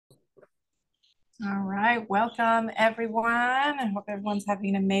All right, welcome everyone. I hope everyone's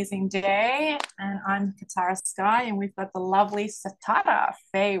having an amazing day. And I'm Katara Sky, and we've got the lovely Sitara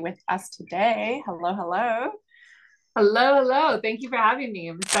Faye with us today. Hello, hello. Hello, hello. Thank you for having me.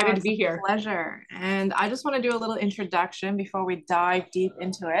 I'm Oh, excited to it's a be here. pleasure. And I just want to do a little introduction before we dive deep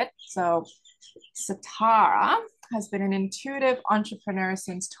into it. So, Sitara has been an intuitive entrepreneur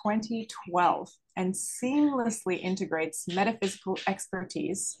since 2012 and seamlessly integrates metaphysical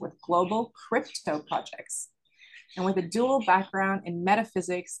expertise with global crypto projects. And with a dual background in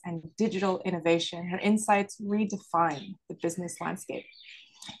metaphysics and digital innovation, her insights redefine the business landscape.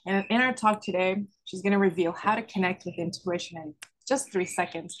 And in our talk today, she's going to reveal how to connect with intuition in just 3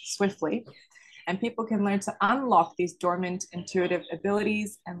 seconds swiftly. And people can learn to unlock these dormant intuitive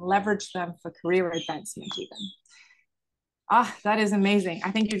abilities and leverage them for career advancement, even. Ah, that is amazing.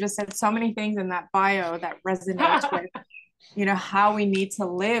 I think you just said so many things in that bio that resonate with, how we need to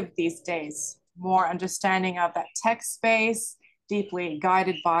live these days. More understanding of that tech space, deeply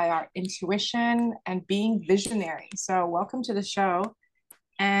guided by our intuition and being visionary. So, welcome to the show.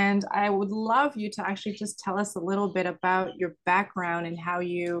 And I would love you to actually just tell us a little bit about your background and how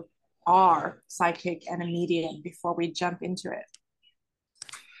you are psychic and a medium before we jump into it.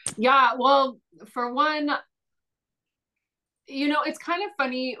 Yeah, well, for one, it's kind of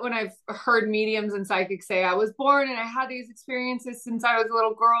funny when I've heard mediums and psychics say I was born and I had these experiences since I was a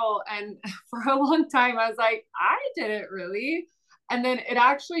little girl. And for a long time, I was like, I didn't really. And then it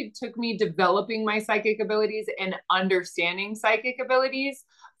actually took me developing my psychic abilities and understanding psychic abilities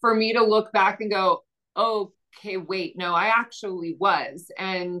for me to look back and go, oh, okay, wait, no, I actually was.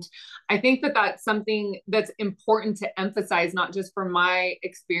 And I think that that's something that's important to emphasize, not just for my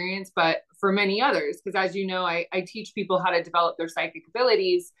experience, but for many others. Because as you know, I teach people how to develop their psychic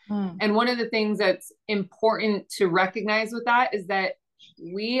abilities. Mm. And one of the things that's important to recognize with that is that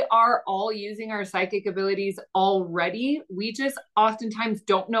we are all using our psychic abilities already. We just oftentimes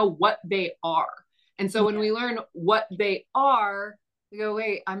don't know what they are. And so when Yeah. we learn what they are, we go,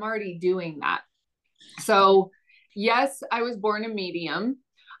 wait, I'm already doing that. So, yes, I was born a medium.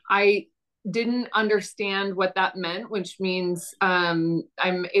 I didn't understand what that meant, which means I'm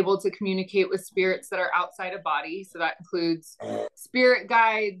able to communicate with spirits that are outside of body. So that includes spirit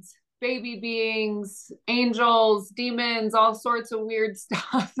guides, baby beings, angels, demons, all sorts of weird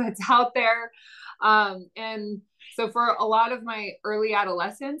stuff that's out there. And so for a lot of my early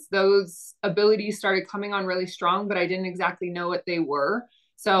adolescence, those abilities started coming on really strong, but I didn't exactly know what they were.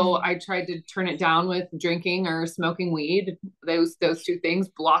 So Mm. I tried to turn it down with drinking or smoking weed. Those two things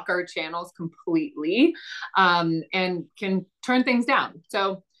block our channels completely, and can turn things down.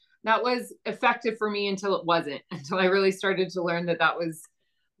 So that was effective for me until it wasn't, until I really started to learn that that was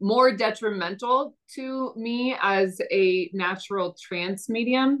more detrimental to me as a natural trance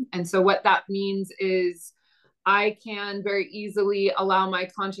medium. And so what that means is I can very easily allow my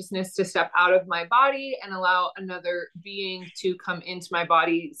consciousness to step out of my body and allow another being to come into my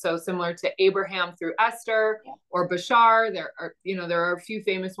body. So similar to Abraham through Esther or Bashar, there are a few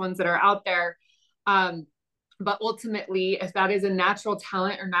famous ones that are out there. But ultimately, if that is a natural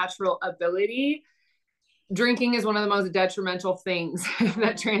talent or natural ability, drinking is one of the most detrimental things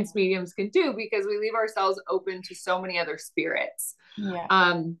that trans mediums can do because we leave ourselves open to so many other spirits.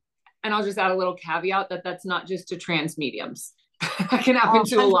 Yeah. And I'll just add a little caveat that that's not just to trans mediums. That can happen Oh,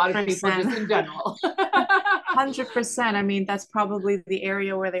 to a lot of people 100%. just in general. 100%. I mean, that's probably the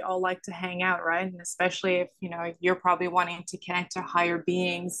area where they all like to hang out, right? And especially if, you're probably wanting to connect to higher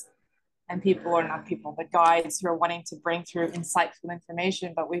beings and people, or not people, but guides who are wanting to bring through insightful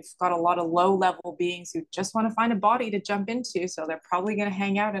information. But we've got a lot of low level beings who just want to find a body to jump into. So they're probably going to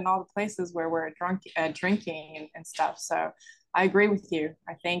hang out in all the places where we're drinking and stuff. So I agree with you.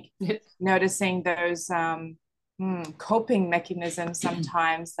 I think noticing those coping mechanisms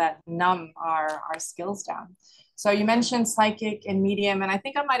sometimes that numb our skills down. So you mentioned psychic and medium, and I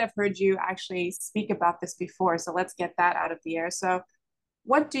think I might have heard you actually speak about this before. So let's get that out of the air. So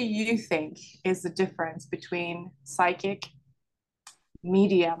what do you think is the difference between psychic,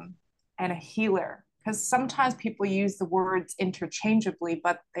 medium, and a healer? Because sometimes people use the words interchangeably,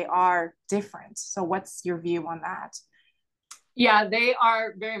 but they are different. So what's your view on that? Yeah, they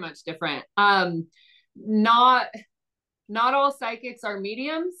are very much different. Not not all psychics are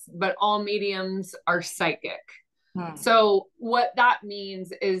mediums, but all mediums are psychic. Hmm. So what that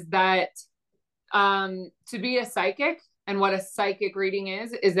means is that to be a psychic, and what a psychic reading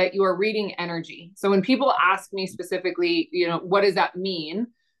is that you are reading energy. So when people ask me specifically, what does that mean?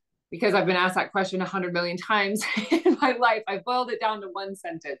 Because I've been asked that question 100 million times in my life, I boiled it down to one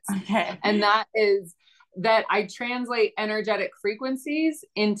sentence. Okay. And that is that I translate energetic frequencies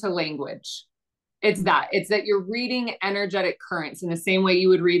into language. It's that. It's that you're reading energetic currents in the same way you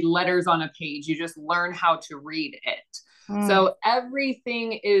would read letters on a page. You just learn how to read it. Mm. So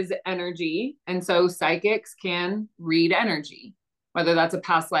everything is energy. And so psychics can read energy, whether that's a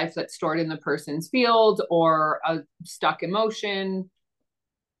past life that's stored in the person's field or a stuck emotion,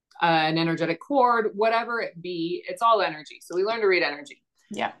 an energetic cord, whatever it be, it's all energy. So we learn to read energy.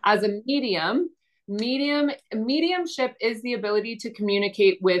 Yeah. As a mediumship is the ability to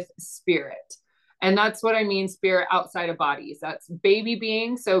communicate with spirit. And that's what I mean, spirit outside of bodies. That's baby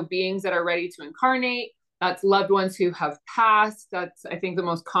beings, so beings that are ready to incarnate. That's loved ones who have passed. That's, I think, the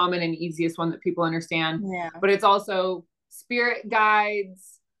most common and easiest one that people understand. Yeah. But it's also spirit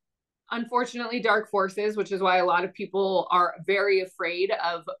guides, unfortunately, dark forces, which is why a lot of people are very afraid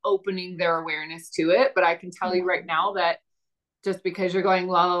of opening their awareness to it. But I can tell you right now that just because you're going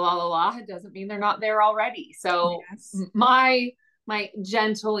la la la la la, it doesn't mean they're not there already. So Yes. my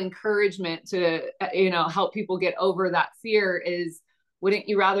gentle encouragement to help people get over that fear is, wouldn't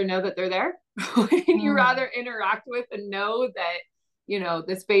you rather know that they're there? Wouldn't you rather interact with and know that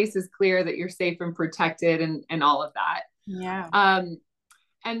the space is clear, that you're safe and protected, and all of that? Yeah.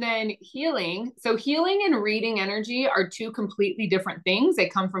 And then healing. So healing and reading energy are two completely different things. They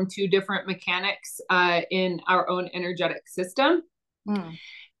come from two different mechanics in our own energetic system. Mm.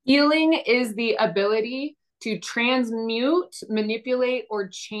 Healing is the ability to transmute, manipulate, or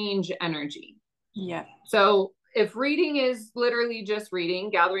change energy. Yeah. So if reading is literally just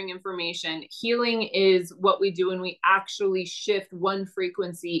reading, gathering information, healing is what we do when we actually shift one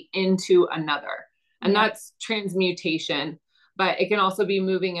frequency into another. And that's transmutation. But it can also be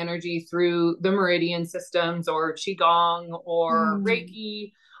moving energy through the meridian systems or Qigong or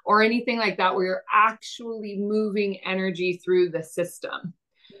Reiki or anything like that, where you're actually moving energy through the system.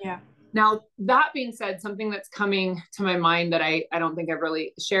 Yeah. Now, that being said, something that's coming to my mind that I don't think I've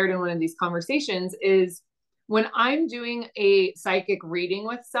really shared in one of these conversations is when I'm doing a psychic reading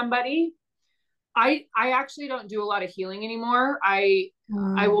with somebody, I actually don't do a lot of healing anymore. I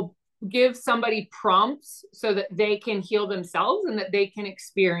will give somebody prompts so that they can heal themselves and that they can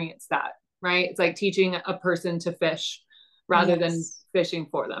experience that, right? It's like teaching a person to fish rather than fishing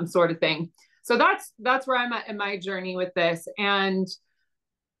for them, sort of thing. So that's where I'm at in my journey with this. And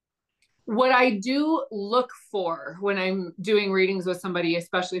what I do look for when I'm doing readings with somebody,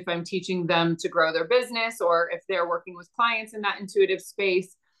 especially if I'm teaching them to grow their business or if they're working with clients in that intuitive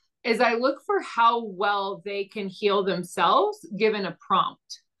space, is I look for how well they can heal themselves given a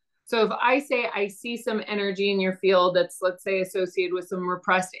prompt. So if I say, I see some energy in your field that's, let's say, associated with some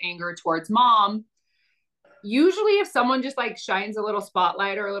repressed anger towards mom, usually if someone just like shines a little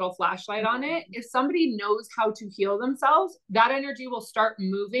spotlight or a little flashlight on it, if somebody knows how to heal themselves, that energy will start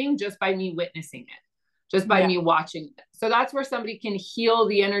moving just by me witnessing it, just by me watching it. So that's where somebody can heal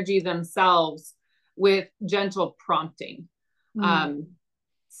the energy themselves with gentle prompting.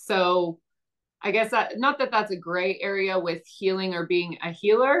 So I guess that, not that that's a gray area with healing or being a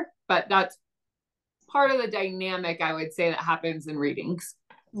healer, but that's part of the dynamic, I would say, that happens in readings.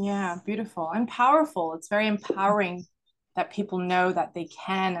 Yeah, beautiful and powerful. It's very empowering that people know that they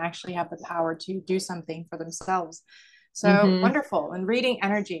can actually have the power to do something for themselves. So wonderful. And reading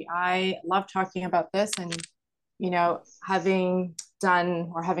energy, I love talking about this, and having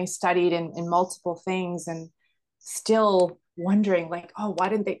done or having studied in multiple things and still wondering like, oh, why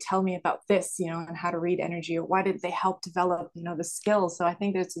didn't they tell me about this, and how to read energy, or why didn't they help develop, the skills? So I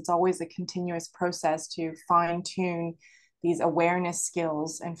think that it's always a continuous process to fine tune these awareness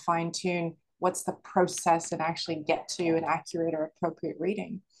skills and fine tune what's the process and actually get to an accurate or appropriate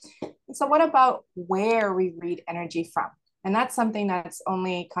reading. And so what about where we read energy from? And that's something that's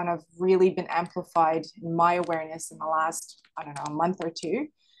only kind of really been amplified in my awareness in the last, I don't know, a month or two,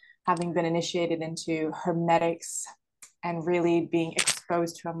 having been initiated into hermetics and really being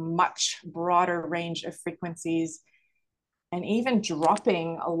exposed to a much broader range of frequencies, and even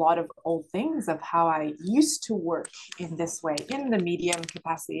dropping a lot of old things of how I used to work in this way, in the medium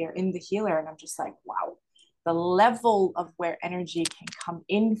capacity or in the healer. And I'm just like, wow, the level of where energy can come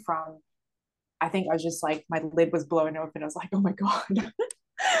in from. I think I was just like, my lid was blown open. I was like, oh my God,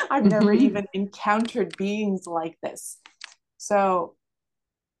 I've never even encountered beings like this. So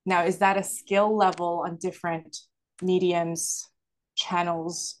now, is that a skill level on different mediums,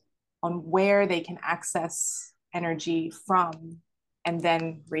 channels, on where they can access energy from and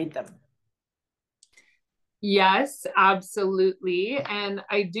then read them? Yes, absolutely. And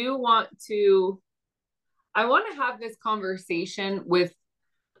I want to have this conversation with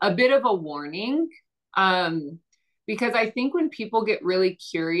a bit of a warning, because I think when people get really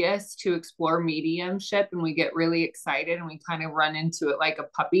curious to explore mediumship and we get really excited and we kind of run into it like a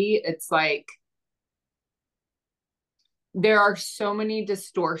puppy, it's like there are so many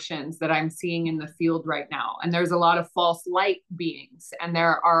distortions that I'm seeing in the field right now. And there's a lot of false light beings, and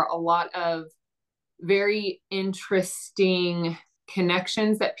there are a lot of very interesting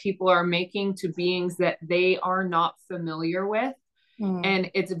connections that people are making to beings that they are not familiar with. And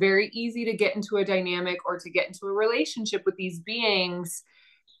it's very easy to get into a dynamic or to get into a relationship with these beings.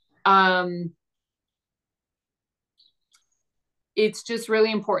 It's just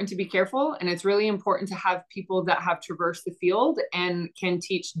really important to be careful, and it's really important to have people that have traversed the field and can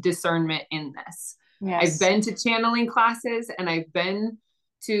teach discernment in this. Yes. I've been to channeling classes, and I've been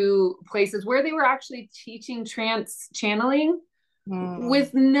to places where they were actually teaching trance channeling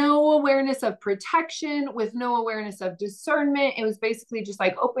with no awareness of protection, with no awareness of discernment. It was basically just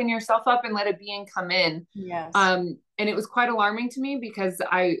like, open yourself up and let a being come in. Yes. And it was quite alarming to me because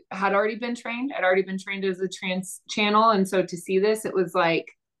I had already been trained. I'd already been trained as a trance channel. And so to see this, it was like,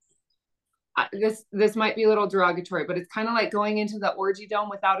 this might be a little derogatory, but it's kind of like going into the orgy dome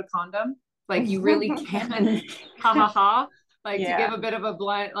without a condom. Like, you really can, like, to give a bit of a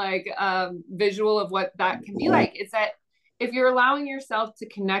blunt, like, visual of what that can be like. It's that if you're allowing yourself to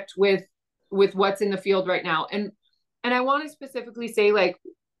connect with what's in the field right now, and I want to specifically say, like,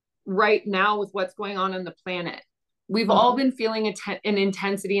 right now with what's going on the planet, we've all been feeling an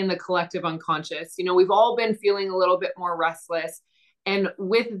intensity in the collective unconscious. You know, we've all been feeling a little bit more restless. And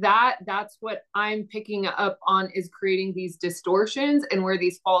with that, that's what I'm picking up on, is creating these distortions and where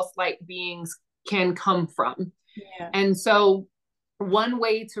these false light beings can come from. Yeah. And so one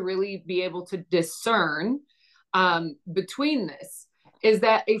way to really be able to discern between this is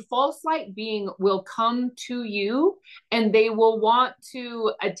that a false light being will come to you, and they will want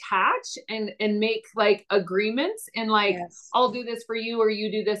to attach and make like agreements, and like, yes, I'll do this for you, or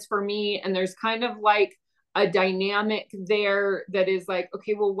you do this for me. And there's kind of like a dynamic there that is like,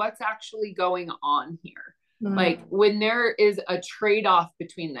 okay, well, what's actually going on here? Like, when there is a trade-off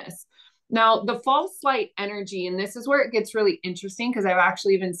between this. Now, the false light energy, and this is where it gets really interesting, because I've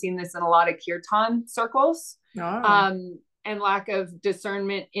actually even seen this in a lot of kirtan circles. And lack of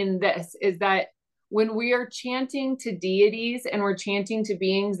discernment in this is that when we are chanting to deities and we're chanting to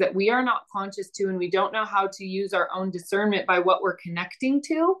beings that we are not conscious to, and we don't know how to use our own discernment by what we're connecting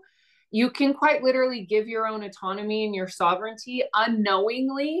to, you can quite literally give your own autonomy and your sovereignty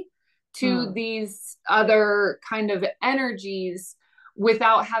unknowingly to these other kind of energies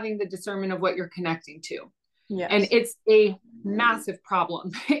without having the discernment of what you're connecting to. Yes. And it's a massive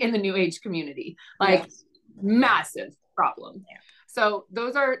problem in the New Age community, like, yes, massive problem. Yeah. So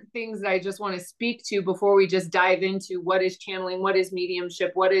those are things that I just want to speak to before we just dive into what is channeling, what is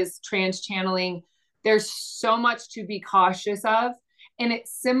mediumship, what is trance channeling. There's so much to be cautious of. And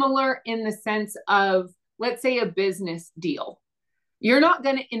it's similar in the sense of, let's say, a business deal. You're not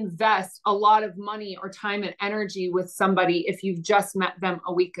going to invest a lot of money or time and energy with somebody if you've just met them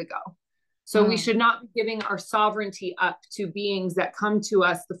a week ago. So we should not be giving our sovereignty up to beings that come to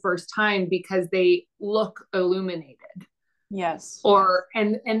us the first time because they look illuminated. Yes. Or,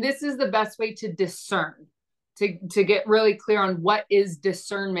 and this is the best way to discern, to get really clear on what is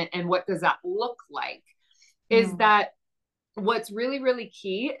discernment and what does that look like, is that what's really, really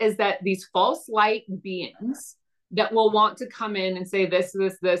key is that these false light beings that will want to come in and say this,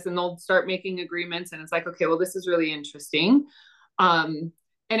 and they'll start making agreements. And it's like, okay, well, this is really interesting.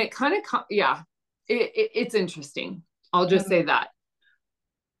 And it kind of, it's interesting. I'll just say that.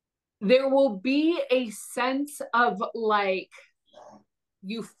 There will be a sense of like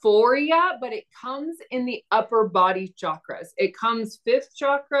euphoria, but it comes in the upper body chakras. It comes 5th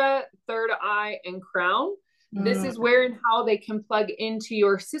chakra, 3rd eye, and crown. This is where and how they can plug into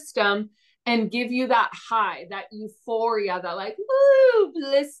your system and give you that high, that euphoria, that like, woo,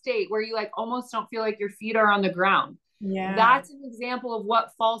 bliss state where you like almost don't feel like your feet are on the ground. Yeah. That's an example of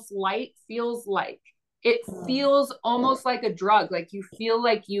what false light feels like. It feels almost like a drug, like you feel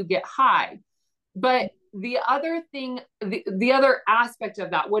like you get high. But the other thing, the other aspect of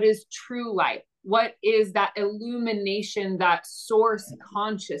that, what is true light? What is that illumination, that source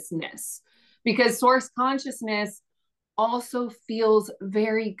consciousness? Because source consciousness also feels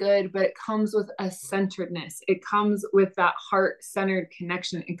very good, but it comes with a centeredness. It comes with that heart-centered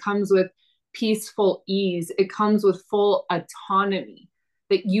connection. It comes with peaceful ease. It comes with full autonomy,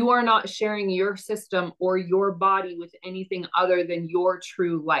 that you are not sharing your system or your body with anything other than your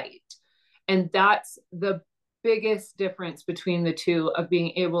true light. And that's the biggest difference between the two, of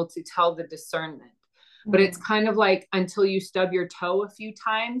being able to tell the discernment. But it's kind of like, until you stub your toe a few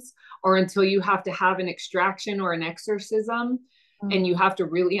times, or until you have to have an extraction or an exorcism, and you have to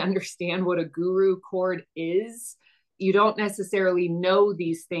really understand what a guru cord is, you don't necessarily know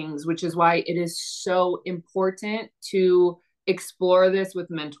these things, which is why it is so important to explore this with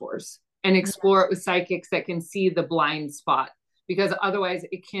mentors and explore it with psychics that can see the blind spot, because otherwise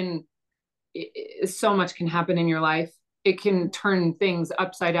so much can happen in your life. It can turn things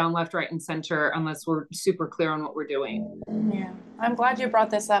upside down, left, right, and center, unless we're super clear on what we're doing. Yeah, I'm glad you brought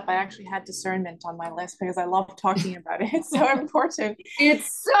this up. I actually had discernment on my list because I love talking about it. It's so important.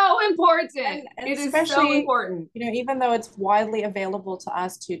 It's so important. And It is so especially, important. even though it's widely available to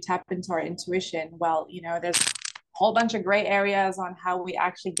us to tap into our intuition, well, there's a whole bunch of gray areas on how we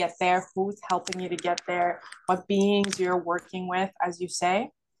actually get there, who's helping you to get there, what beings you're working with, as you say.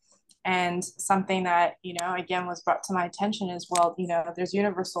 And something that, again, was brought to my attention is, well, there's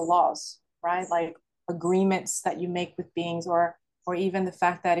universal laws, right? Like agreements that you make with beings, or even the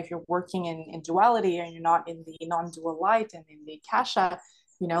fact that if you're working in duality and you're not in the non-dual light and in the kasha,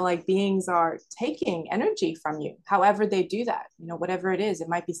 like beings are taking energy from you, however they do that, whatever it is. It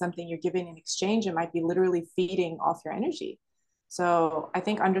might be something you're giving in exchange. It might be literally feeding off your energy. So I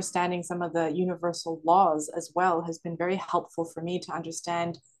think understanding some of the universal laws as well has been very helpful for me to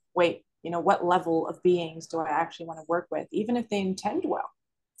understand, wait, what level of beings do I actually want to work with, even if they intend well.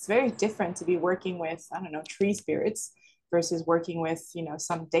 It's very different to be working with, I don't know, tree spirits versus working with,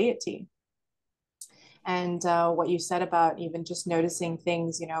 some deity. And what you said about even just noticing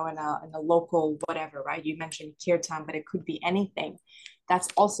things, in a local whatever, right? You mentioned kirtan, but it could be anything. That's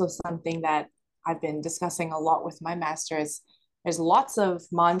also something that I've been discussing a lot with my masters. There's lots of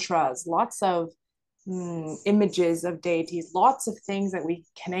mantras, lots of images of deities, lots of things that we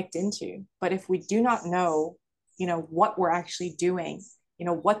connect into. But if we do not know, what we're actually doing,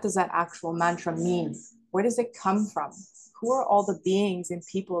 what does that actual mantra mean? Where does it come from? Who are all the beings and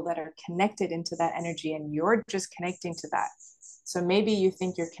people that are connected into that energy, and you're just connecting to that? So maybe you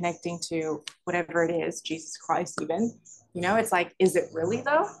think you're connecting to whatever it is, Jesus Christ even, it's like, is it really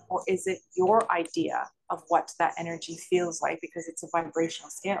though? Or is it your idea of what that energy feels like, because it's a vibrational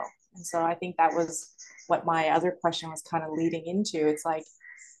scale? And so I think that was what my other question was kind of leading into. It's like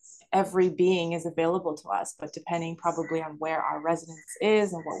every being is available to us, but depending probably on where our resonance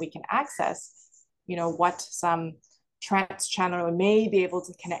is and what we can access, what some trance channeler may be able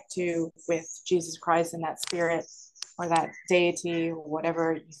to connect to with Jesus Christ and that spirit or that deity or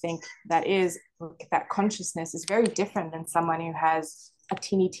whatever you think that is, that consciousness is very different than someone who has a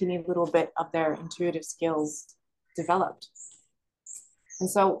teeny little bit of their intuitive skills developed. And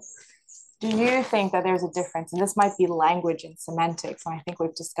so do you think that there's a difference? And this might be language and semantics, and I think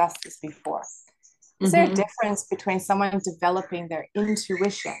we've discussed this before. Is there a difference between someone developing their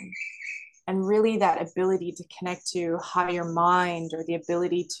intuition and really that ability to connect to higher mind, or the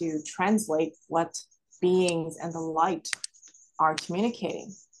ability to translate what beings and the light are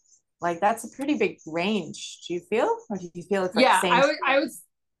communicating? Like, that's a pretty big range. Do you feel, or do you feel it's like Yeah, same?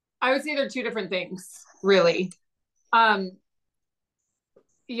 I would say they're two different things, really.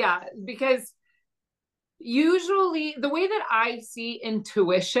 Yeah, because usually the way that I see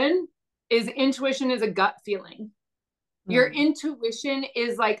intuition is a gut feeling. Your intuition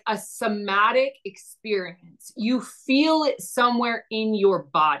is like a somatic experience. You feel it somewhere in your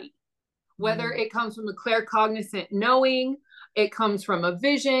body, whether it comes from a claircognizant knowing, it comes from a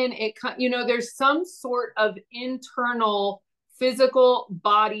vision, there's some sort of internal physical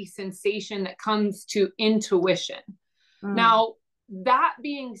body sensation that comes to intuition. Now, that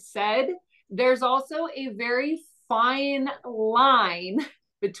being said, there's also a very fine line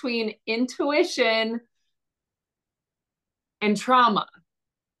between intuition and trauma,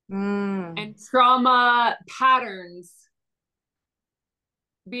 and trauma patterns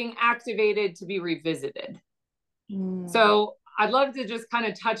being activated to be revisited. So I'd love to just kind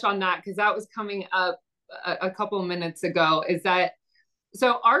of touch on that, because that was coming up a couple of minutes ago, is that,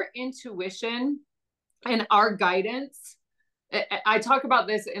 so our intuition and our guidance, I talk about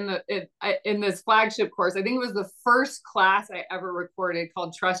this in this flagship course. I think it was the first class I ever recorded,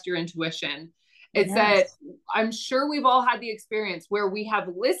 called Trust Your Intuition. It's that I'm sure we've all had the experience where we have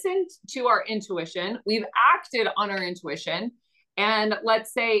listened to our intuition, we've acted on our intuition, and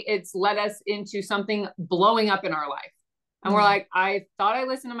let's say it's led us into something blowing up in our life. And we're like, I thought I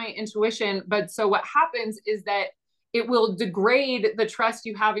listened to my intuition, but so what happens is that it will degrade the trust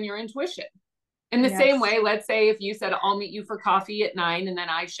you have in your intuition. In the same way, let's say if you said, I'll meet you for coffee at 9, and then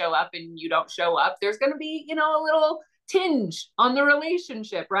I show up and you don't show up, there's going to be, a little tinge on the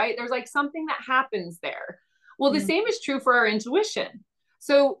relationship, right? There's like something that happens there. Well, the same is true for our intuition.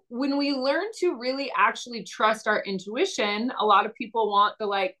 So when we learn to really actually trust our intuition, a lot of people want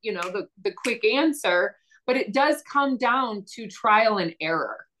the quick answer, but it does come down to trial and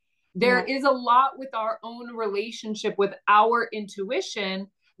error. There Yeah. is a lot with our own relationship with our intuition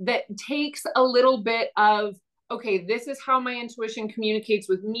that takes a little bit of, okay, this is how my intuition communicates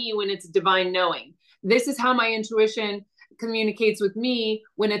with me when it's divine knowing. This is how my intuition communicates with me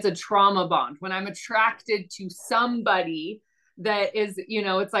when it's a trauma bond, when I'm attracted to somebody that is,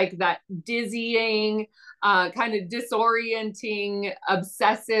 it's like that dizzying, kind of disorienting,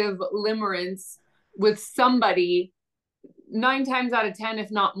 obsessive limerence with somebody. 9 times out of 10,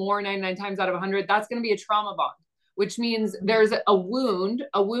 if not more, 99 times out of 100, that's going to be a trauma bond, which means there's a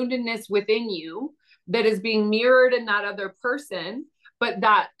woundedness within you that is being mirrored in that other person. But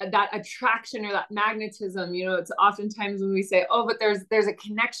that attraction or that magnetism, it's oftentimes when we say, oh, but there's a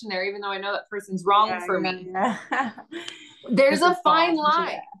connection there, even though I know that person's wrong Yeah, for yeah, me. yeah. There's There's a a fine bond.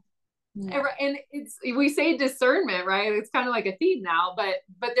 line. Yeah. Yeah. And we say discernment, right? It's kind of like a theme now, but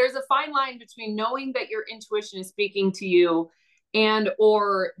there's a fine line between knowing that your intuition is speaking to you and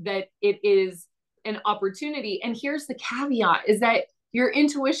or that it is an opportunity. And here's the caveat, is that your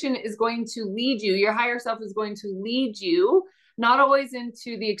intuition is going to lead you, your higher self is going to lead you not always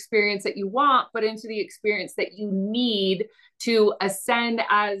into the experience that you want, but into the experience that you need to ascend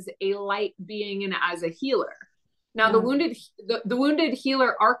as a light being and as a healer. Now, the wounded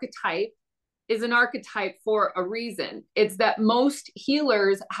healer archetype is an archetype for a reason. It's that most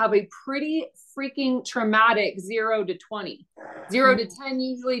healers have a pretty freaking traumatic 0 to 20, 0 to 10,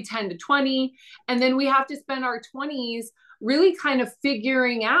 usually 10 to 20. And then we have to spend our 20s really kind of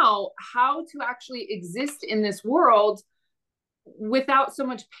figuring out how to actually exist in this world without so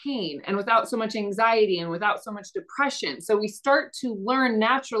much pain and without so much anxiety and without so much depression. So we start to learn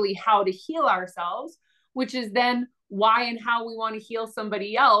naturally how to heal ourselves, which is then why and how we want to heal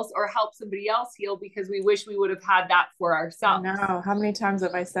somebody else or help somebody else heal, because we wish we would have had that for I ourselves. know. How many times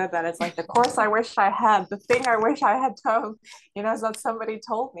have I said that? It's like the course I wish I had, the thing I wish I had told, is that somebody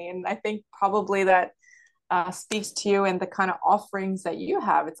told me. And I think probably that speaks to you and the kind of offerings that you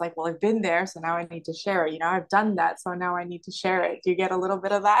have. It's like, well, I've been there, so now I need to share it. I've done that, so now I need to share it. Do you get a little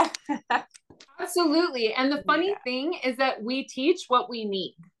bit of that? Absolutely. And the funny Yeah. thing is that we teach what we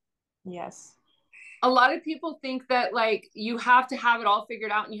need. Yes. A lot of people think that like you have to have it all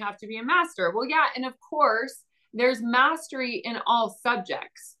figured out and you have to be a master. Well, yeah. And of course, there's mastery in all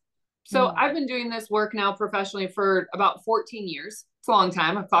subjects. So I've been doing this work now professionally for about 14 years. It's a long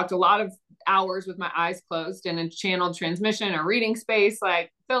time. I've talked a lot of hours with my eyes closed in a channeled transmission or reading space,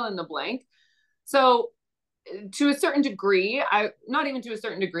 like fill in the blank. So to a certain degree, not even to a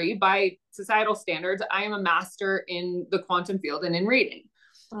certain degree, by societal standards, I am a master in the quantum field and in reading.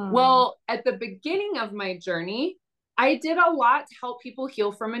 Well, at the beginning of my journey, I did a lot to help people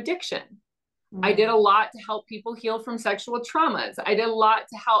heal from addiction. I did a lot to help people heal from sexual traumas. I did a lot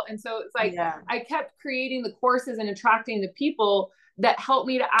to help. And so it's like, I kept creating the courses and attracting the people that helped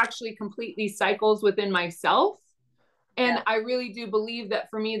me to actually complete these cycles within myself. And I really do believe that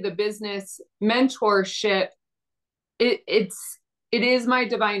for me, the business mentorship, it is my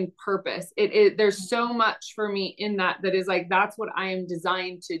divine purpose. There's so much for me in that is like, that's what I am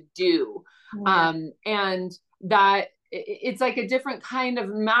designed to do. And that it's like a different kind of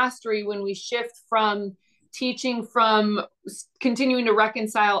mastery when we shift from teaching from continuing to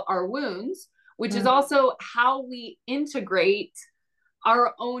reconcile our wounds, which is also how we integrate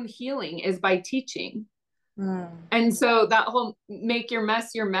our own healing, is by teaching. And so that whole make your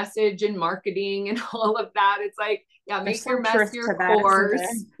mess your message and marketing and all of that, it's like, make your mess your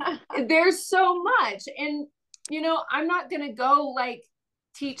course. There's so much. And, I'm not going to go like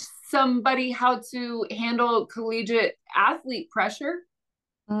teach somebody how to handle collegiate athlete pressure.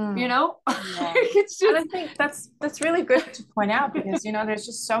 It's just, and I think that's really good to point out, because there's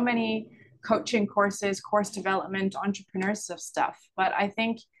just so many coaching courses, course development, entrepreneurship stuff. But I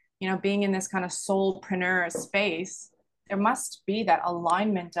think being in this kind of soulpreneur space, there must be that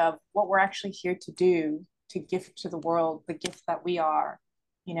alignment of what we're actually here to do, to gift to the world, the gift that we are,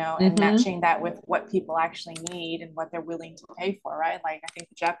 and matching that with what people actually need and what they're willing to pay for, right? Like, I think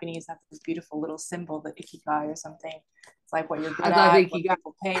the Japanese have this beautiful little symbol, the ikigai or something. It's like what you're good at, what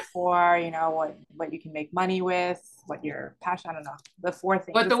people pay for, what you can make money with, what your passion, I don't know, the four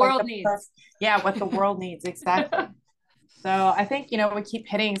things. What the world needs. What the world needs, exactly. So I think, we keep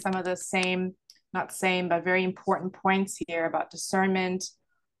hitting some of the but very important points here about discernment,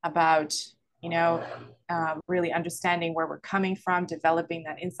 about, really understanding where we're coming from, developing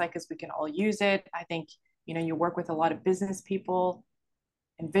that insight, because we can all use it. I think, you work with a lot of business people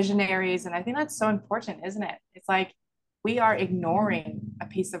and visionaries. And I think that's so important, isn't it? It's like we are ignoring a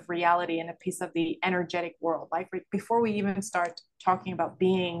piece of reality and a piece of the energetic world. Like before we even start talking about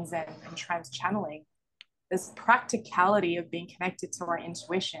beings and trans channeling, this practicality of being connected to our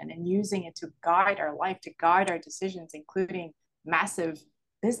intuition and using it to guide our life, to guide our decisions, including massive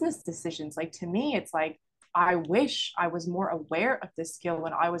business decisions. Like to me, it's like, I wish I was more aware of this skill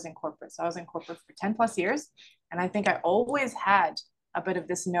when I was in corporate. So I was in corporate for 10 plus years. And I think I always had a bit of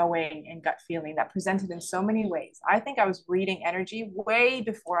this knowing and gut feeling that presented in so many ways. I think I was reading energy way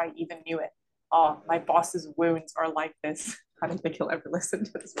before I even knew it. Oh, my boss's wounds are like this. I don't think he'll ever listen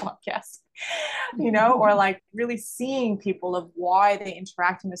to this podcast, or like really seeing people of why they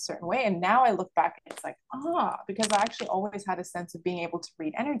interact in a certain way. And now I look back and it's like, because I actually always had a sense of being able to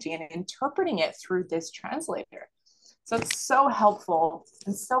read energy and interpreting it through this translator. So it's so helpful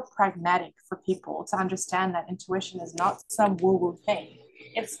and so pragmatic for people to understand that intuition is not some woo-woo thing.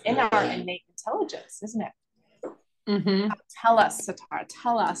 It's in our innate intelligence, isn't it? Mm-hmm. Tell us, Sitara,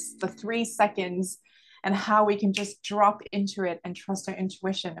 tell us the 3 seconds and how we can just drop into it and trust our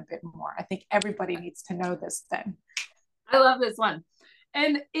intuition a bit more. I think everybody needs to know this then. I love this one.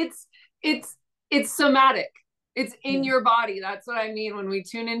 And it's somatic. It's in your body. That's what I mean when we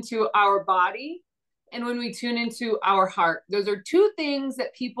tune into our body and when we tune into our heart. Those are two things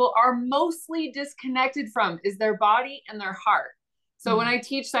that people are mostly disconnected from, is their body and their heart. So when I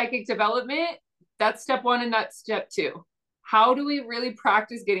teach psychic development, that's step 1 and that's step 2. How do we really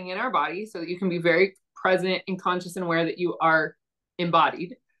practice getting in our body so that you can be very present and conscious and aware that you are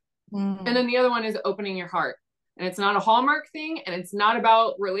embodied? And then the other one is opening your heart. And it's not a Hallmark thing, and it's not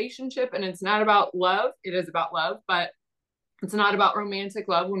about relationship, and it's not about love. It is about love, but it's not about romantic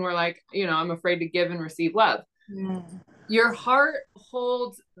love when we're like, I'm afraid to give and receive love. Your heart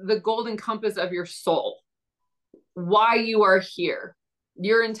holds the golden compass of your soul, why you are here,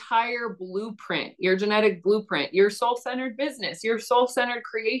 your entire blueprint, your genetic blueprint, your soul-centered business, your soul-centered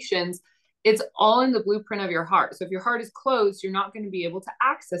creations. It's all in the blueprint of your heart. So if your heart is closed, you're not going to be able to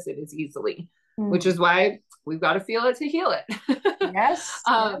access it as easily, which is why we've got to feel it to heal it. Yes.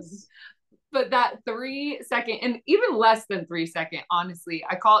 Yes. But that 3 second, and even less than 3 second, honestly,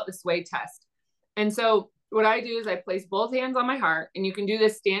 I call it the sway test. And so what I do is I place both hands on my heart, and you can do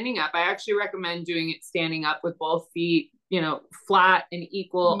this standing up. I actually recommend doing it standing up with both feet, flat and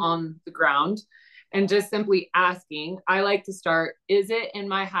equal on the ground, and just simply asking. I like to start, is it in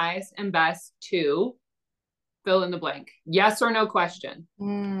my highest and best to fill in the blank? Yes or no question.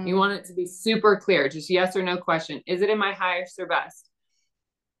 You want it to be super clear, just yes or no question. Is it in my highest or best?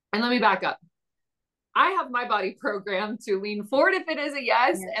 And let me back up. I have my body programmed to lean forward if it is a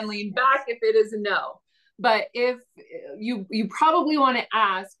yes, and lean back if it is a no. But if you probably want to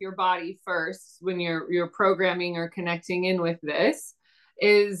ask your body first when you're programming or connecting in with this,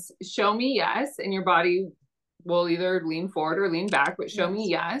 is show me yes, and your body will either lean forward or lean back, but show me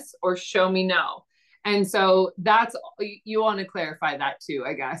yes or show me no. And so that's, you want to clarify that too,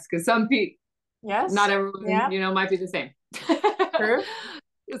 I guess, because some people, not everyone, might be the same. True.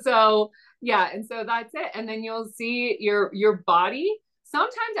 So yeah, and so that's it. And then you'll see your body.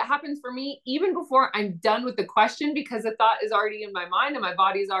 Sometimes it happens for me even before I'm done with the question, because the thought is already in my mind and my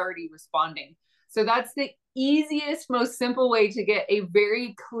body is already responding. So that's the easiest, most simple way to get a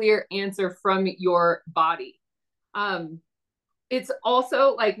very clear answer from your body. It's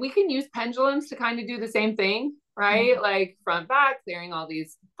also like, we can use pendulums to kind of do the same thing, right? Like front, back, clearing all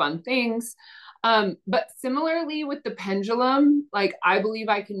these fun things. But similarly with the pendulum, like I believe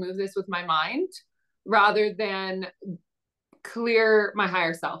I can move this with my mind rather than clear my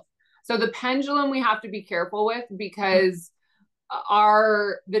higher self. So the pendulum we have to be careful with, because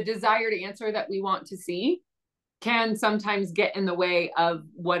the desired answer that we want to see can sometimes get in the way of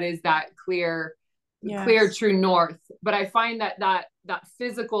what is that clear true north. But I find that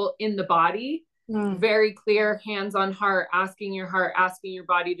physical in the body, very clear, hands on heart, asking your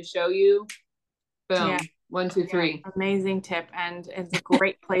body to show you. Boom. 1, 2, 3. Amazing tip. And it's a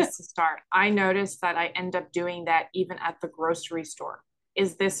great place to start. I noticed that I end up doing that even at the grocery store.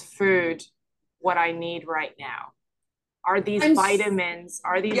 Is this food what I need right now? Are these vitamins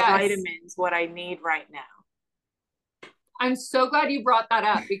what I need right now? I'm so glad you brought that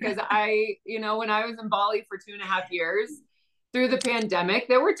up, because when I was in Bali for 2.5 years through the pandemic,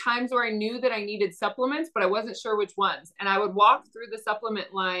 there were times where I knew that I needed supplements, but I wasn't sure which ones. And I would walk through the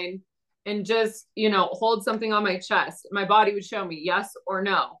supplement line and just, hold something on my chest. My body would show me yes or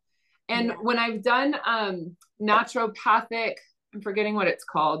no. And when I've done naturopathic, I'm forgetting what it's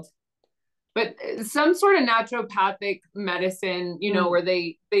called, but some sort of naturopathic medicine, where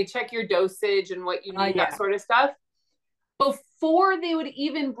they check your dosage and what you need, that sort of stuff. Before they would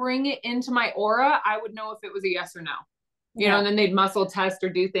even bring it into my aura, I would know if it was a yes or no, and then they'd muscle test or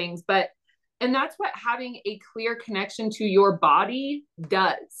do things. And that's what having a clear connection to your body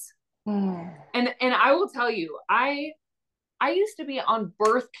does. Mm, And I will tell you, I used to be on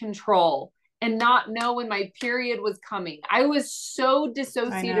birth control and not know when my period was coming. I was so I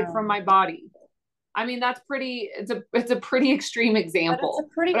dissociated from know. my body. I mean, that's pretty, it's a pretty extreme But it's a example.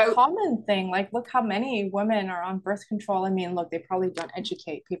 pretty But I common thing. Like, look how many women are on birth control. I mean, look, they probably don't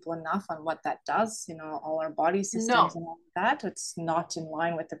educate people enough on what that does, all our body systems no, and all of that. It's not in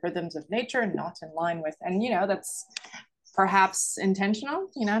line with the rhythms of nature, not in line with, and that's perhaps intentional,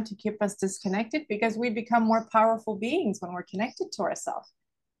 to keep us disconnected because we become more powerful beings when we're connected to ourselves.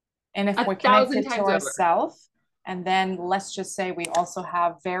 And if a we're thousand connected to times over. ourselves, and then let's just say we also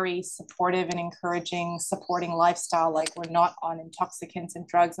have very supportive and encouraging, supporting lifestyle, like we're not on intoxicants and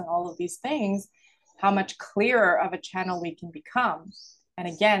drugs and all of these things, how much clearer of a channel we can become. And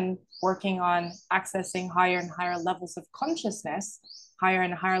again, working on accessing higher and higher levels of consciousness, higher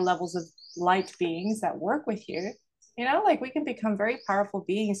and higher levels of light beings that work with you, like we can become very powerful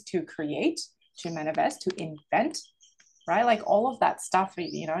beings to create, to manifest, to invent, right? Like all of that stuff,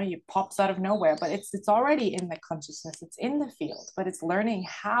 you pops out of nowhere, but it's already in the consciousness, it's in the field, but it's learning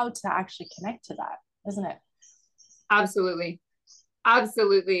how to actually connect to that, isn't it? Absolutely.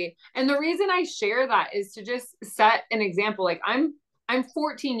 Absolutely. And the reason I share that is to just set an example. Like I'm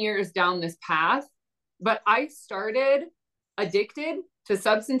 14 years down this path, but I started addicted to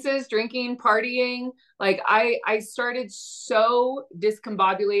substances, drinking, partying. Like I started so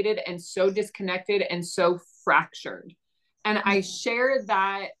discombobulated and so disconnected and so fractured. And I Mm. share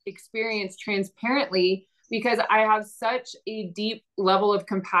that experience transparently because I have such a deep level of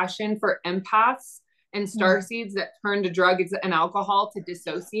compassion for empaths and Mm. starseeds that turn to drugs and alcohol to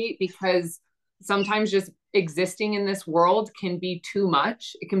dissociate, because sometimes just existing in this world can be too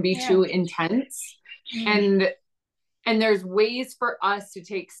much. It can be Yeah. too intense. Mm. And there's ways for us to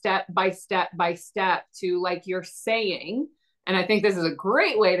take step by step by step to, like you're saying, and I think this is a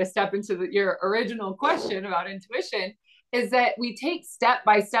great way to step into your original question about intuition, is that we take step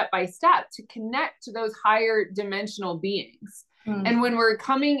by step by step to connect to those higher dimensional beings. And Mm. when we're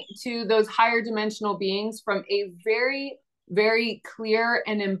coming to those higher dimensional beings from a very, very clear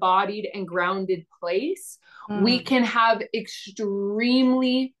and embodied and grounded place, we Mm. can have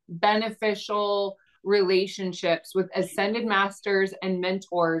extremely beneficial relationships with ascended masters and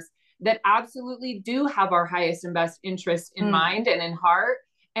mentors that absolutely do have our highest and best interest in Mm. mind and in heart,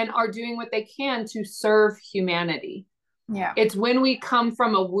 and are doing what they can to serve humanity. Yeah. It's when we come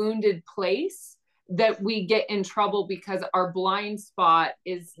from a wounded place that we get in trouble, because our blind spot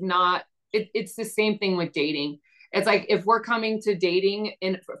is not, it's the same thing with dating. It's like if we're coming to dating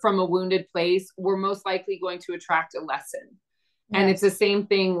from a wounded place, we're most likely going to attract a lesson. And it's the Yes. same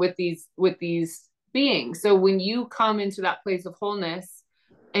thing with these beings. So when you come into that place of wholeness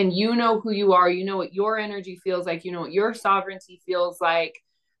and you know who you are, you know what your energy feels like, you know what your sovereignty feels like,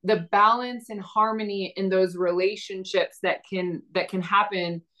 the balance and harmony in those relationships that can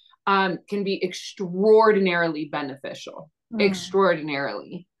happen, can be extraordinarily beneficial. Mm.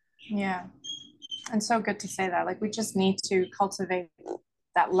 Extraordinarily. Yeah. And so good to say that. Like, we just need to cultivate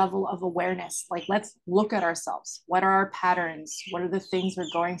that level of awareness. Like, let's look at ourselves. What are our patterns? What are the things we're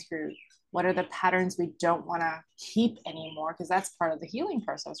going through? What are the patterns we don't want to keep anymore? Because that's part of the healing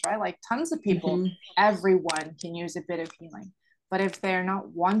process, right? Like, tons of people, Mm-hmm. everyone can use a bit of healing. But if they're not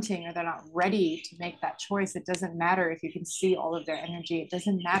wanting or they're not ready to make that choice, it doesn't matter if you can see all of their energy. It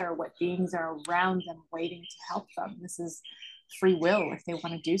doesn't matter what beings are around them waiting to help them. This is free will if they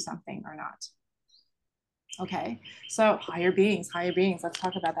want to do something or not. Okay, so higher beings, higher beings. Let's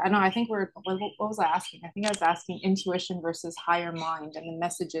talk about that. I know. I think what was I asking? I think I was asking intuition versus higher mind and the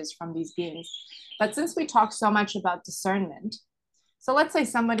messages from these beings. But since we talk so much about discernment, so let's say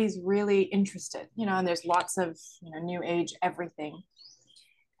somebody's really interested, and there's lots of, new age everything.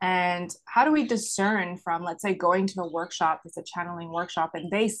 And how do we discern from, let's say, going to a workshop, it's a channeling workshop, and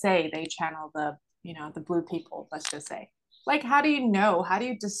they say they channel the blue people, let's just say. Like, how do you know? How do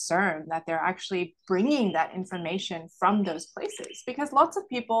you discern that they're actually bringing that information from those places? Because lots of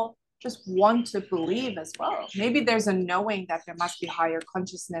people just want to believe as well. Maybe there's a knowing that there must be higher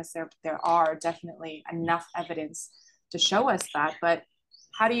consciousness. There are definitely enough evidence to show us that. But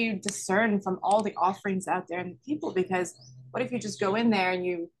how do you discern from all the offerings out there and the people? Because what if you just go in there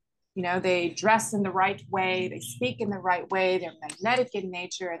and they dress in the right way, they speak in the right way, they're magnetic in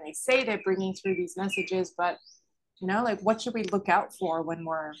nature, and they say they're bringing through these messages, but like, what should we look out for when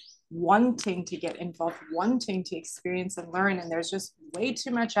we're wanting to get involved, wanting to experience and learn, and there's just way too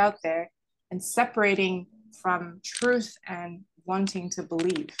much out there, and separating from truth and wanting to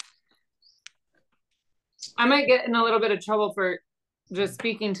believe? I might get in a little bit of trouble for just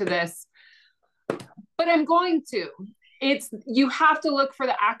speaking to this, but I'm going to. you have to look for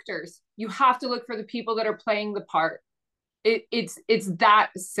the actors. You have to look for the people that are playing the part. It's that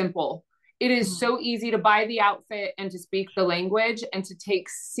simple. It is so easy to buy the outfit and to speak the language and to take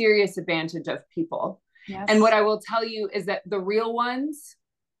serious advantage of people. Yes. And what I will tell you is that the real ones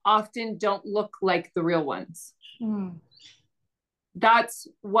often don't look like the real ones. That's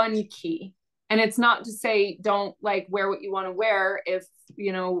one key. And it's not to say don't like wear what you want to wear if,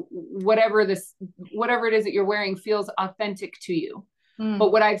 you know, whatever it is that you're wearing feels authentic to you.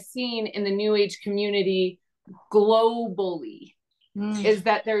 But what I've seen in the New Age community globally is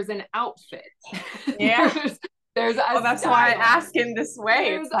that there's an outfit. Yeah. there's a that's style. why I ask in this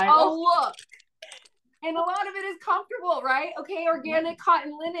way. There's it's like, a look. And a lot of it is comfortable, right? Okay, organic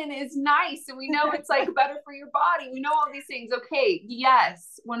cotton linen is nice. And we know it's like better for your body. We know all these things. Okay,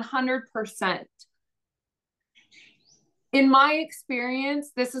 yes, 100%. In my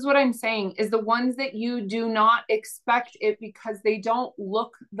experience, this is what I'm saying, is the ones that you do not expect it because they don't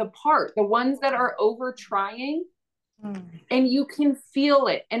look the part. The ones that are over trying and you can feel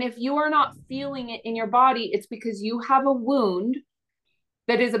it. And if you are not feeling it in your body, it's because you have a wound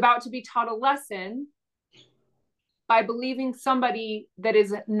that is about to be taught a lesson by believing somebody that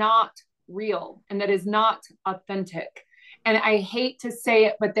is not real and that is not authentic. And I hate to say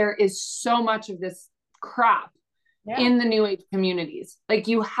it, but there is so much of this crap in the New Age communities. Like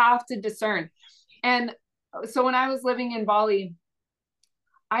you have to discern. And so when I was living in Bali,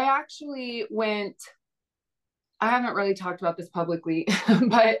 I actually I haven't really talked about this publicly,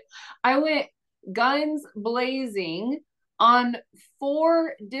 but I went guns blazing on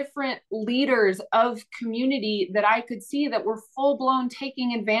 4 different leaders of community that I could see that were full blown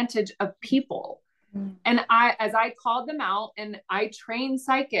taking advantage of people. And as I called them out, and I train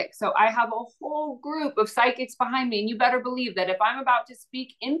psychics. So I have a whole group of psychics behind me. And you better believe that if I'm about to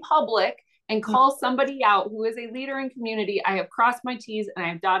speak in public and call somebody out who is a leader in community, I have crossed my T's and I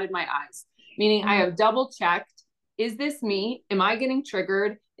have dotted my I's, meaning I have double checked. Is this me? Am I getting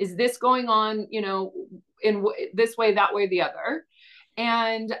triggered? Is this going on, you know, in this way, that way, the other?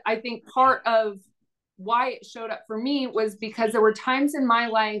 And I think part of why it showed up for me was because there were times in my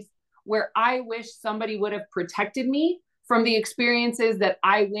life where I wish somebody would have protected me from the experiences that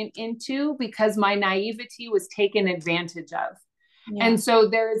I went into because my naivety was taken advantage of. Yeah. And so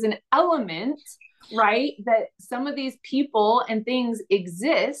there is an element, right, that some of these people and things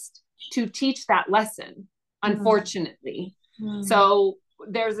exist to teach that lesson, unfortunately. So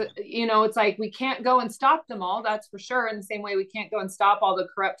there's it's like we can't go and stop them all, that's for sure, in the same way we can't go and stop all the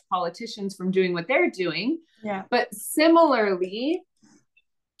corrupt politicians from doing what they're doing. But similarly,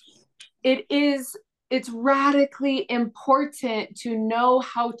 it's radically important to know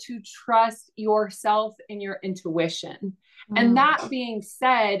how to trust yourself and your intuition. And that being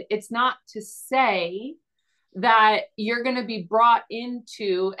said, it's not to say that you're going to be brought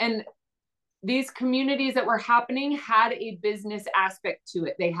into, and these communities that were happening had a business aspect to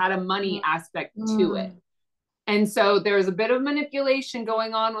it. They had a money aspect to it. And so there's a bit of manipulation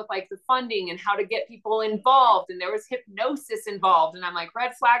going on with like the funding and how to get people involved. And there was hypnosis involved. And I'm like,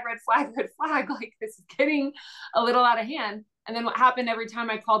 red flag, red flag, red flag. Like this is getting a little out of hand. And then what happened every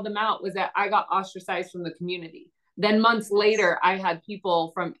time I called them out was that I got ostracized from the community. Then months later, I had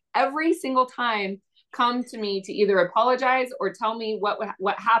people from every single time come to me to either apologize or tell me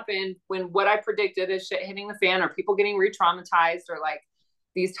what happened when what I predicted is shit hitting the fan or people getting re-traumatized or like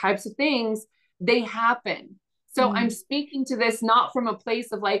these types of things, they happen. So I'm speaking to this not from a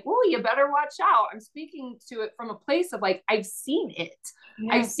place of like, oh, you better watch out. I'm speaking to it from a place of like, I've seen it.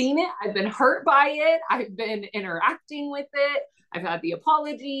 I've seen it. I've been hurt by it. I've been interacting with it. I've had the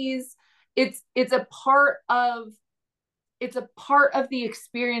apologies. It's a part of the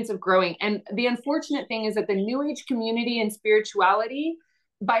experience of growing. And the unfortunate thing is that the New Age community and spirituality,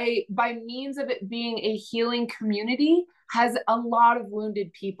 by means of it being a healing community, has a lot of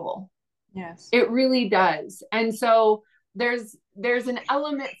wounded people. Yes, it really does. And so there's an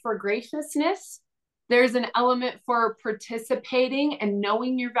element for graciousness. There's an element for participating and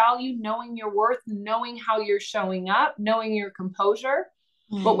knowing your value, knowing your worth, knowing how you're showing up, knowing your composure.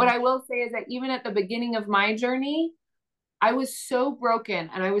 But what I will say is that even at the beginning of my journey, I was so broken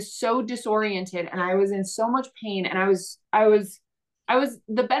and I was so disoriented and I was in so much pain. And I was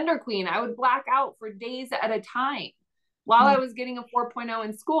the bender queen. I would black out for days at a time while I was getting a 4.0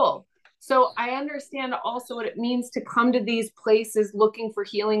 in school. So I understand also what it means to come to these places looking for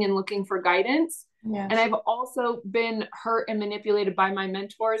healing and looking for guidance. Yes. And I've also been hurt and manipulated by my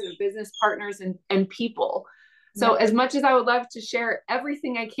mentors and business partners and people. So as much as I would love to share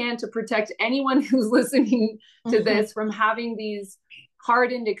everything I can to protect anyone who's listening to this from having these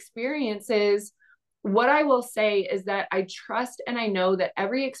hardened experiences, what I will say is that I trust and I know that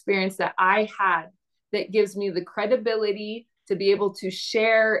every experience that I had that gives me the credibility to be able to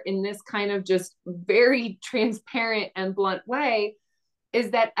share in this kind of just very transparent and blunt way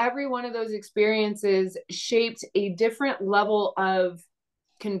is that every one of those experiences shaped a different level of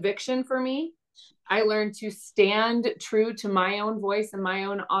conviction for me. I learned to stand true to my own voice and my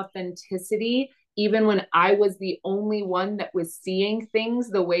own authenticity, even when I was the only one that was seeing things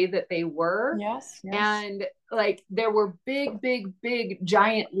the way that they were. Yes, yes. And like there were big, big, big,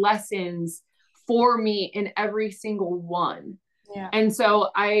 giant lessons for me in every single one. Yeah. And so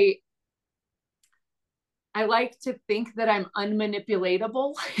I like to think that I'm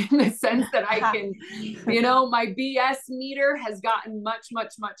unmanipulatable in the sense that I can, my BS meter has gotten much,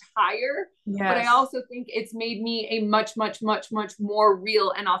 much, much higher. Yes. But I also think it's made me a much, much, much, much more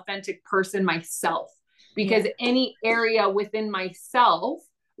real and authentic person myself, because any area within myself,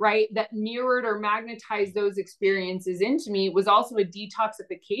 right, that mirrored or magnetized those experiences into me was also a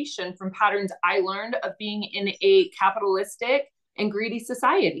detoxification from patterns I learned of being in a capitalistic and greedy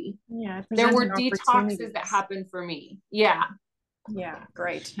society. Yeah, there were detoxes that happened for me. Yeah,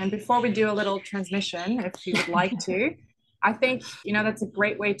 great. And before we do a little transmission, if you would like to, I think that's a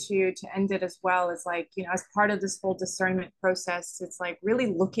great way to end it as well. Is like, as part of this whole discernment process, it's like really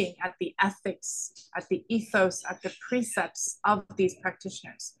looking at the ethics, at the ethos, at the precepts of these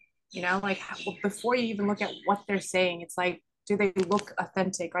practitioners. Like before you even look at what they're saying, it's like, do they look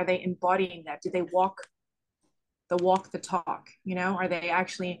authentic? Are they embodying that? Do they walk the talk? Are they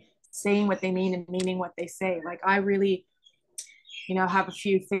actually saying what they mean and meaning what they say? Like I really have a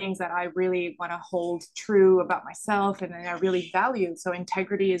few things that I really want to hold true about myself and I really value. So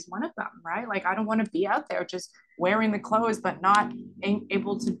integrity is one of them, right? Like I don't want to be out there just wearing the clothes but not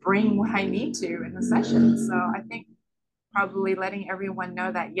able to bring what I need to in the session. So I think probably letting everyone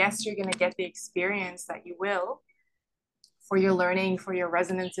know that yes, you're going to get the experience that you will, for your learning, for your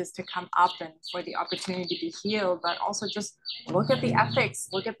resonances to come up and for the opportunity to be healed, but also just look at the ethics,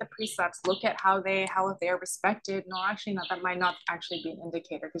 look at the precepts, look at how they're respected. No, actually not, that might not actually be an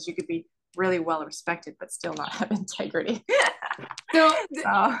indicator, because you could be really well respected but still not have integrity. so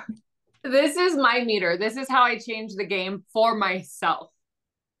this is my meter. This is how I change the game for myself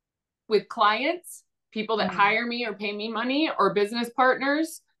with clients, people that hire me or pay me money, or business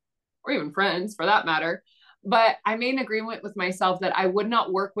partners, or even friends for that matter. But I made an agreement with myself that I would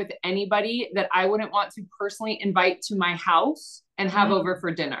not work with anybody that I wouldn't want to personally invite to my house and have over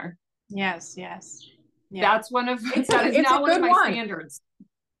for dinner. Yes, yes. Yeah. That's one of my standards.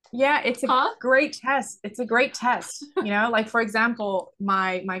 Yeah, it's a great test. It's a great test. Like for example,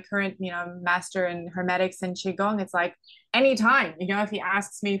 my current, master in Hermetics and Qigong, it's like anytime, if he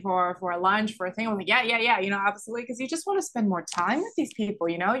asks me for a lunch, for a thing, I'm like, yeah, absolutely. Because you just want to spend more time with these people,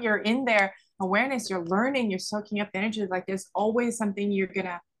 you're in their awareness, you're learning, you're soaking up the energy. Like there's always something you're going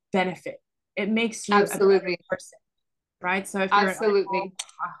to benefit. It makes you a better person. Right. So if you're like,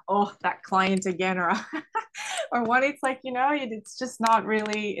 oh, that client again, or what, it's like, it's just not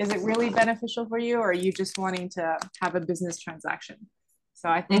really, is it really beneficial for you, or are you just wanting to have a business transaction? So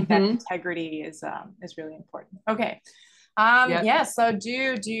I think that integrity is really important. Okay. So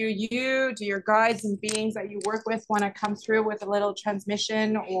do your guides and beings that you work with want to come through with a little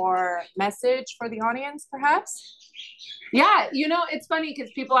transmission or message for the audience, perhaps? Yeah, it's funny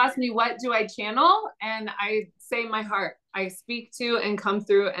because people ask me, what do I channel? And I say my heart. I speak to and come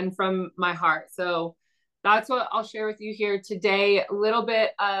through and from my heart. So that's what I'll share with you here today. A little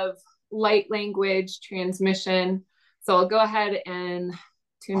bit of light language transmission. So I'll go ahead and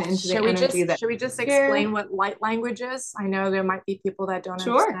tune into the energy. Should we just explain what light language is? I know there might be people that don't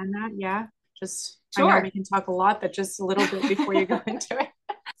understand that. Yeah, I know we can talk a lot, but just a little bit before you go into it.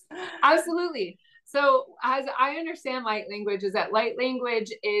 Absolutely. So as I understand light language, is that light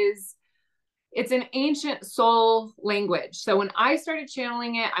language it's an ancient soul language. So when I started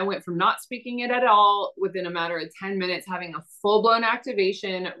channeling it, I went from not speaking it at all within a matter of 10 minutes, having a full-blown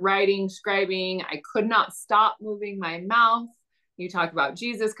activation, writing, scribing. I could not stop moving my mouth. You talk about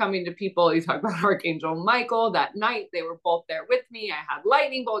Jesus coming to people. You talk about Archangel Michael. That night, they were both there with me. I had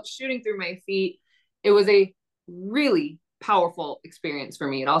lightning bolts shooting through my feet. It was a really powerful experience for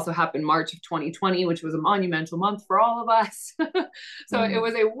me. It also happened March of 2020, which was a monumental month for all of us. So it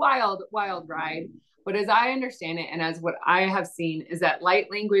was a wild, wild ride. But as I understand it, and as what I have seen, is that light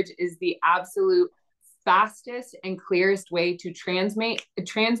language is the absolute fastest and clearest way to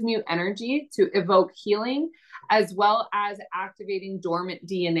transmute energy, to evoke healing, as well as activating dormant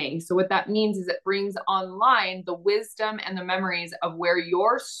DNA. So what that means is it brings online the wisdom and the memories of where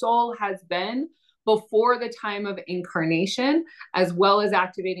your soul has been before the time of incarnation, as well as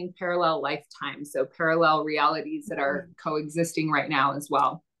activating parallel lifetimes. So parallel realities that are coexisting right now as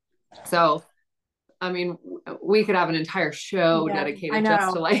well. So, I mean, we could have an entire show dedicated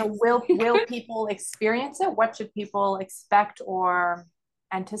just to like. So will people experience it? What should people expect or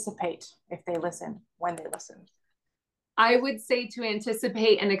anticipate if they listen, when they listen? I would say to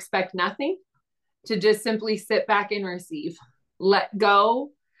anticipate and expect nothing, to just simply sit back and receive, let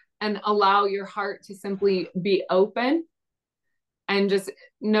go, and allow your heart to simply be open and just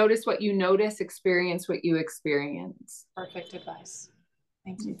notice what you notice, experience what you experience. Perfect advice.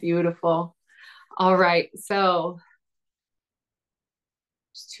 Thank you. Beautiful. All right. So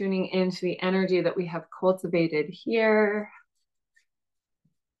just tuning into the energy that we have cultivated here.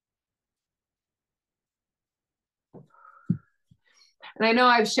 And I know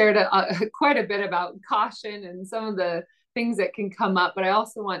I've shared quite a bit about caution and some of the things that can come up, but I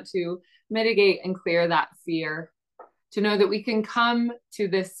also want to mitigate and clear that fear, to know that we can come to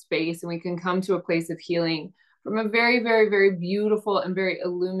this space and we can come to a place of healing from a very, very, very beautiful and very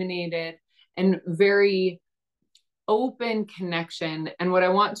illuminated and very open connection. And what I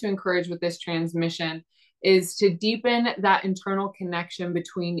want to encourage with this transmission is to deepen that internal connection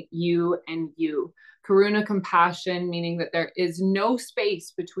between you and you. Karuna compassion, meaning that there is no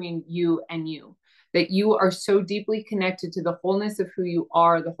space between you and you, that you are so deeply connected to the wholeness of who you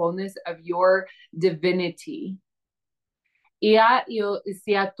are, the wholeness of your divinity. Ia io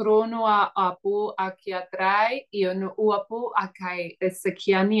sia trono a apu akiatrai io no uapu akai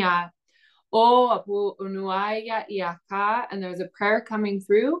esekiania o apu unuaya iaka. And there's a prayer coming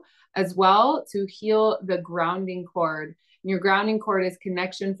through as well to heal the grounding cord. And your grounding cord is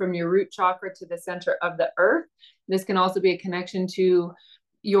connection from your root chakra to the center of the earth. This can also be a connection to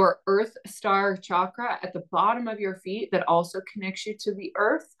your earth star chakra at the bottom of your feet that also connects you to the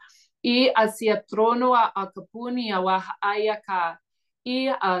earth. I asia tronoa akapunia wa ayaka.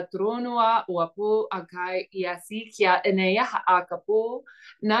 I a tronoa wapu akai iasikia eneya akapu.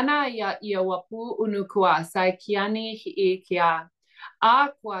 Nana ya ia wapu unukua saikiani hiikia. A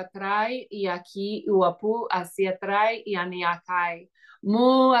quatrai iaki uapu asiatrai ianiakai.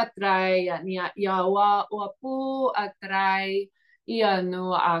 Mu atrai ya yawa wapu atrai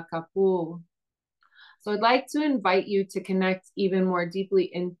ianu akapu. So I'd like to invite you to connect even more deeply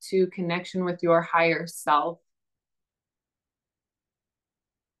into connection with your higher self.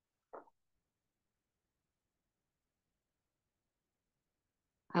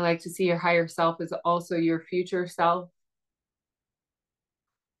 I like to see your higher self as also your future self.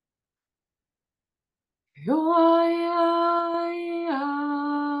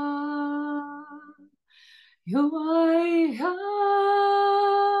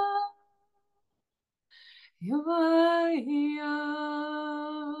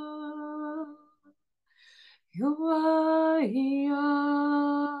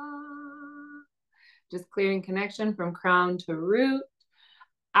 Just clearing connection from crown to root,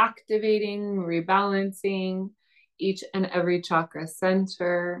 activating, rebalancing each and every chakra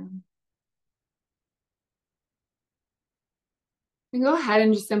center. And go ahead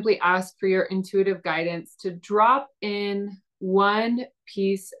and just simply ask for your intuitive guidance to drop in one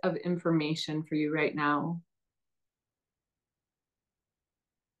piece of information for you right now.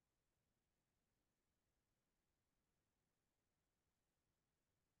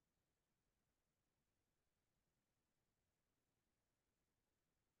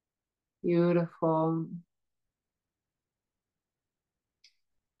 Beautiful.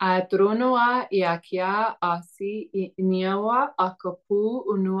 Adronoa iakia asi niawa akapu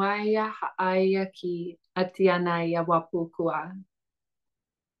unuaya haayaki atianaya wapukua.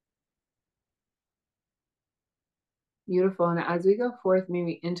 Beautiful. And as we go forth, may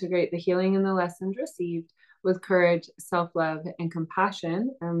we integrate the healing and the lessons received with courage, self-love, and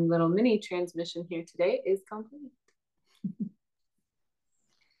compassion. And little mini transmission here today is complete.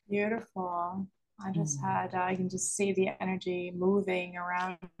 Beautiful. I can just see the energy moving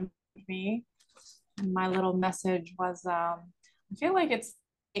around me. And my little message was, I feel like it's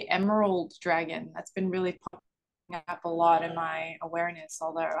the emerald dragon that's been really popping up a lot in my awareness,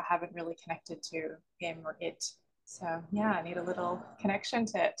 although I haven't really connected to him or it. So yeah, I need a little connection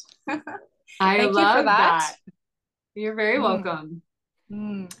to it. I love that. You're very welcome.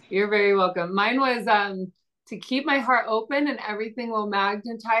 You're very welcome. Mine was to keep my heart open and everything will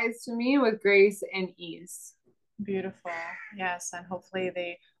magnetize to me with grace and ease. Beautiful. Yes. And hopefully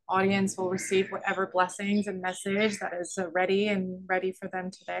the audience will receive whatever blessings and message that is ready for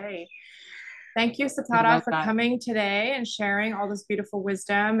them today. Thank you, Think Sitara, about for that. coming today and sharing all this beautiful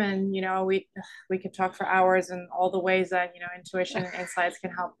wisdom. And we could talk for hours and all the ways that intuition and insights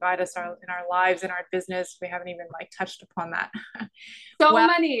can help guide us in our lives and our business. We haven't even like touched upon that. So Well,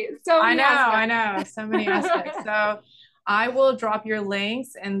 many, so many I aspects. know, so many aspects. So I will drop your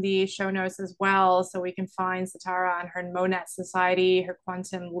links in the show notes as well, so we can find Sitara on her Monat Society, her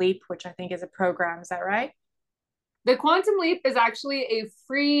Quantum Leap, which I think is a program. Is that right? The Quantum Leap is actually a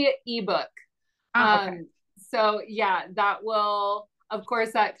free ebook. Oh, okay. So yeah, that will, of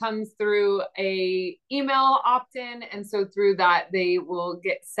course, that comes through a email opt-in. And so through that, they will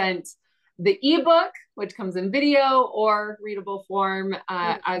get sent the ebook, which comes in video or readable form,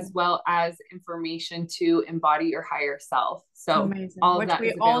 as Beautiful. well as information to embody your higher self. So Amazing. all of Which that we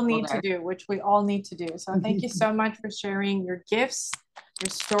is all available need to there. do, which we all need to do. So thank you so much for sharing your gifts, your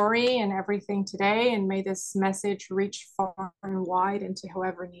story, and everything today. And may this message reach far and wide into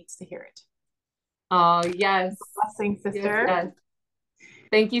whoever needs to hear it. Oh, yes. Blessing, Yes, sister. yes.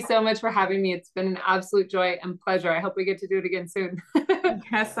 Thank you so much for having me. It's been an absolute joy and pleasure. I hope we get to do it again soon.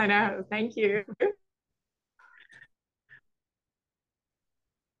 Yes, I know. Thank you.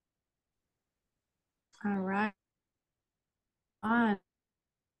 All right. On.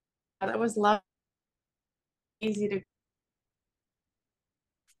 That was lovely. Easy to.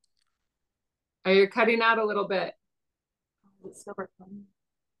 Oh, you're cutting out a little bit. It's still recording.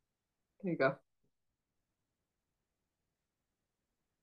 There you go.